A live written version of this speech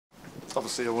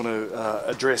Obviously, I want to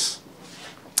address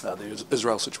the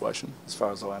Israel situation. As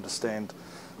far as I understand,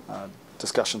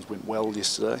 discussions went well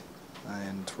yesterday,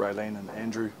 and Raylene and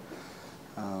Andrew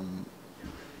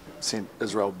sent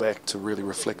Israel back to really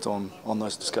reflect on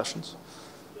those discussions.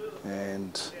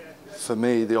 And for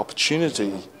me, the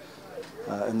opportunity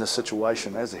in this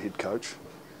situation as a head coach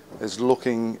is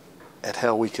looking at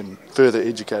how we can further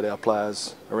educate our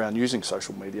players around using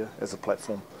social media as a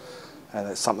platform. And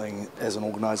it's something as an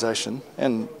organisation,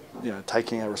 and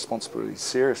taking our responsibility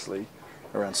seriously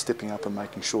around stepping up and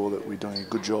making sure that we're doing a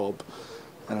good job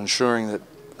and ensuring that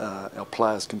our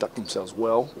players conduct themselves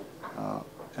well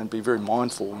and be very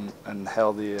mindful in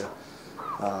how their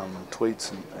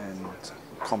tweets and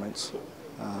comments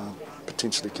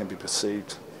potentially can be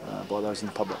perceived by those in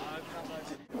the public.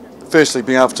 Firstly,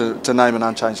 being able to name an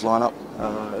unchanged lineup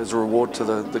is a reward to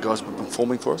the guys who have been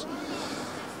performing for us.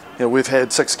 We've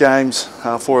had 6 games,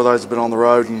 4 of those have been on the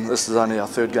road, and this is only our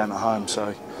 3rd game at home,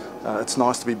 so it's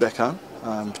nice to be back home,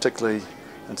 particularly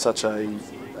in such a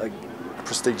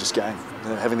prestigious game.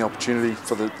 Having the opportunity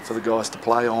for the guys to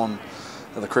play on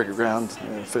the cricket ground,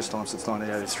 first time since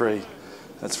 1983,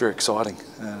 that's very exciting,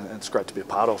 and it's great to be a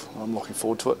part of. I'm looking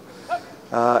forward to it.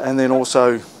 And then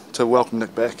also to welcome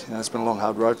Nick back. It's been a long,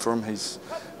 hard road for him. He's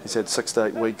had 6 to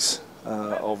 8 weeks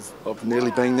of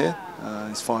nearly being there.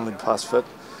 He's finally past fit.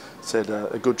 He's had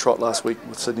a good trot last week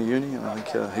with Sydney Uni, and I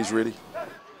think he's ready.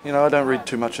 I don't read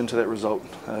too much into that result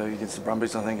against the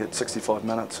Brumbies. I think at 65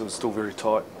 minutes it was still very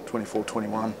tight,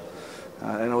 24-21,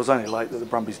 and it was only late that the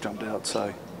Brumbies jumped out.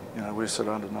 So we're sort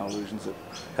of under no illusions at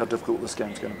how difficult this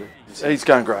game's going to be. He's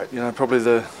going great. Probably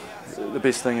the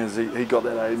best thing is he got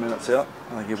that 80 minutes out.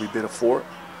 I think he'll be better for it.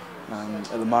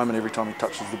 At the moment, every time he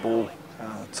touches the ball,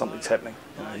 something's happening.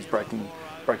 He's breaking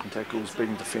tackles,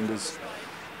 beating defenders.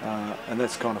 And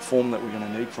that's the kind of form that we're going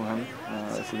to need from him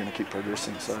if we're going to keep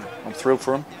progressing. So I'm thrilled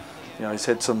for him. He's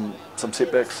had some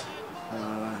setbacks.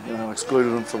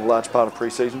 Excluded him for a large part of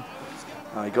pre-season.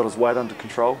 He got his weight under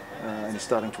control, and he's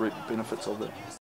starting to reap the benefits of that.